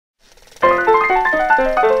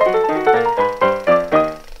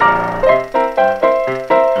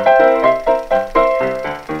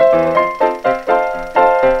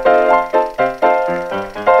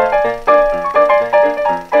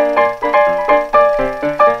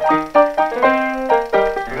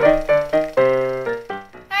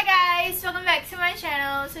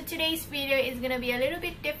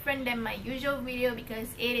because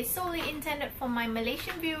it is solely intended for my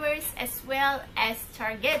Malaysian viewers, as well as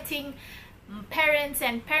targeting parents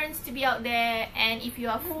and parents to be out there. And if you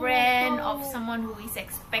are a friend of someone who is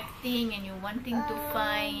expecting and you're wanting to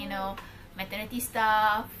find, you know, maternity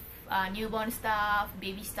stuff, newborn stuff,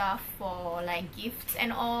 baby stuff for like gifts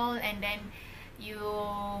and all, and then you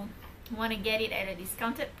want to get it at a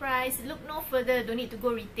discounted price, look no further. Don't need to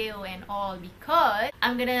go retail and all, because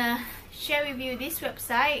I'm gonna share with you this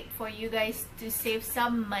website for you guys to save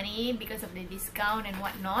some money because of the discount and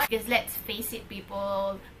whatnot. Because let's face it,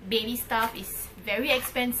 people, baby stuff is very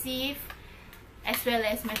expensive, as well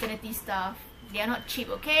as maternity stuff. They are not cheap,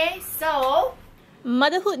 okay? So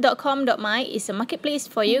motherhood.com.my is a marketplace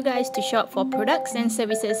for you guys to shop for products and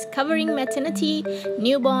services covering maternity,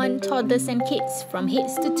 newborn, toddlers and kids from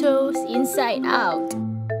heads to toes, inside out.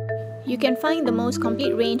 You can find the most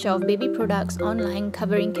complete range of baby products online,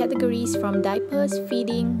 covering categories from diapers,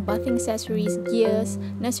 feeding, bathing accessories, gears,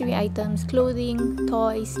 nursery items, clothing,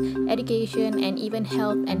 toys, education, and even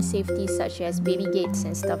health and safety such as baby gates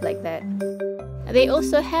and stuff like that. They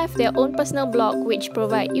also have their own personal blog which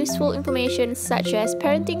provide useful information such as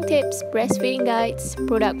parenting tips, breastfeeding guides,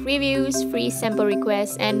 product reviews, free sample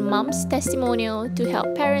requests, and mom's testimonial to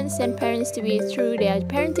help parents and parents-to-be through their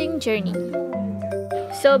parenting journey.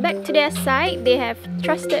 So back to their site, they have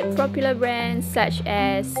trusted popular brands such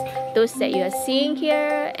as those that you are seeing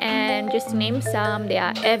here, and just to name some, they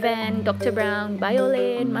are Evan, Dr. Brown,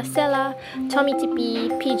 Biolane, Marcella, Tommy TP,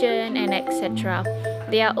 Pigeon, and etc.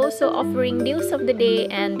 They are also offering deals of the day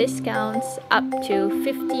and discounts up to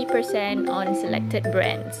 50% on selected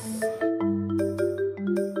brands.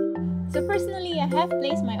 So personally, I have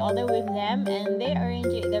placed my order with them and they arrange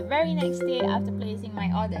it the very next day after placing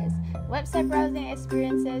my orders. Website browsing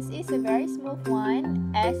experiences is a very smooth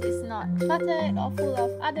one, as it's not cluttered or full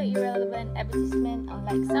of other irrelevant advertisements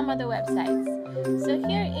unlike some other websites. So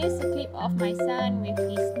here is a clip of my son with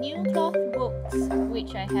his new cloth books,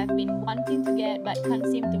 which I have been wanting to get but can't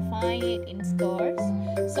seem to find it in stores.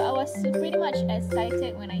 So I was pretty much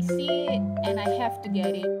excited when I see it and I have to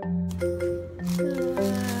get it.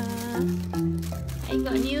 I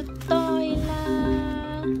got new toy lah.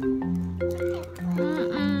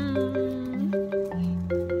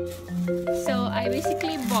 So I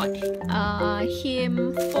basically bought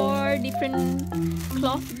him 4 different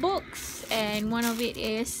cloth books, and one of it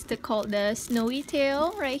is called the Snowy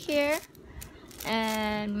Tail right here,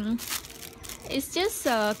 and it's just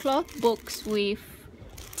cloth books with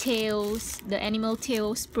tails, the animal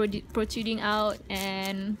tails protruding out,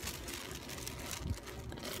 and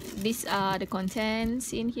these are the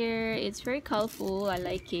contents in here. It's very colorful, I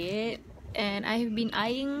like it, and I've been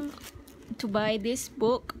eyeing to buy this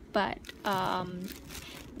book, but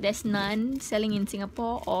there's none selling in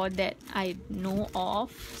Singapore or that I know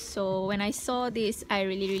of. So when I saw this, I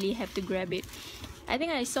really have to grab it. I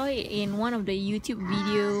think I saw it in one of the YouTube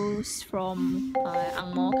videos from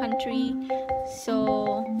Angmo country.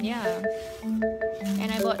 So yeah,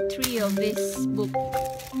 and I bought 3 of this book.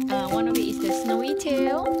 One of it is the Snowy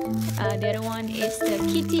Tail, the other one is the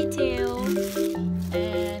Kitty Tail,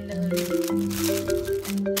 and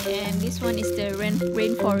this one is the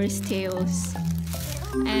Rainforest Tales.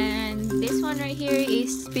 And this one right here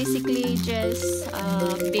is basically just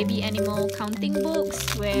baby animal counting books,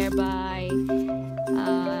 whereby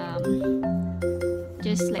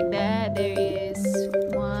just like that, there is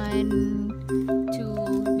 1,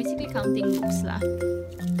 2, basically counting books lah.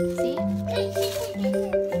 See?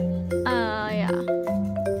 Yeah.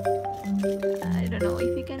 I don't know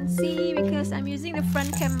if you can see because I'm using the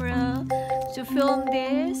front camera to film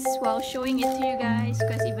this while showing it to you guys,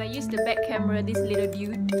 because if I use the back camera, this little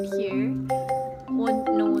dude here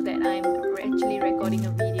won't know that I'm actually recording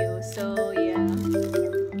a video. So yeah.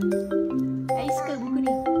 I suka buku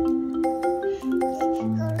ni.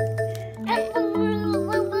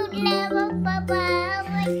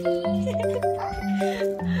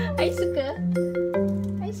 I suka.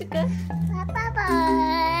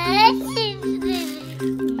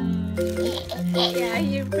 Yeah,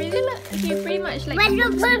 he pretty much like the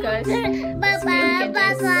books because he can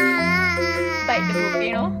just bite the book,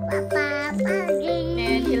 you know.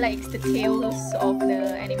 And he likes the tails of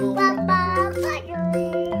the animal from the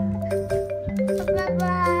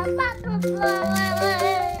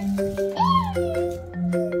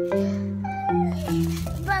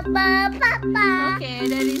Okay,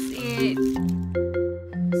 that is it.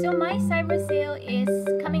 So my cyber sale is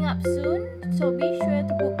coming up soon, so be sure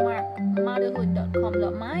to bookmark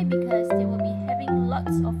motherhood.com.my because they will be having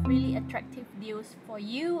lots of really attractive deals for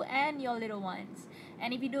you and your little ones.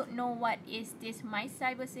 And if you don't know what is this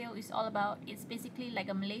MYCYBERSALE is all about, it's basically like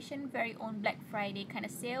a Malaysian very own Black Friday kind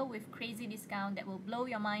of sale with crazy discount that will blow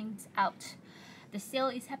your minds out. The sale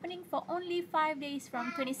is happening for only 5 days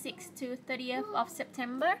from 26th to 30th of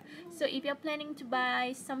September. So if you're planning to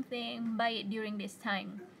buy something, buy it during this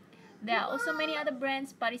time. There are also many other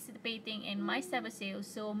brands participating in MYCYBERSALE,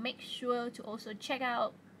 so make sure to also check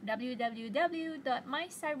out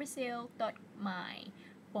www.mycybersale.my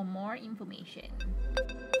for more information.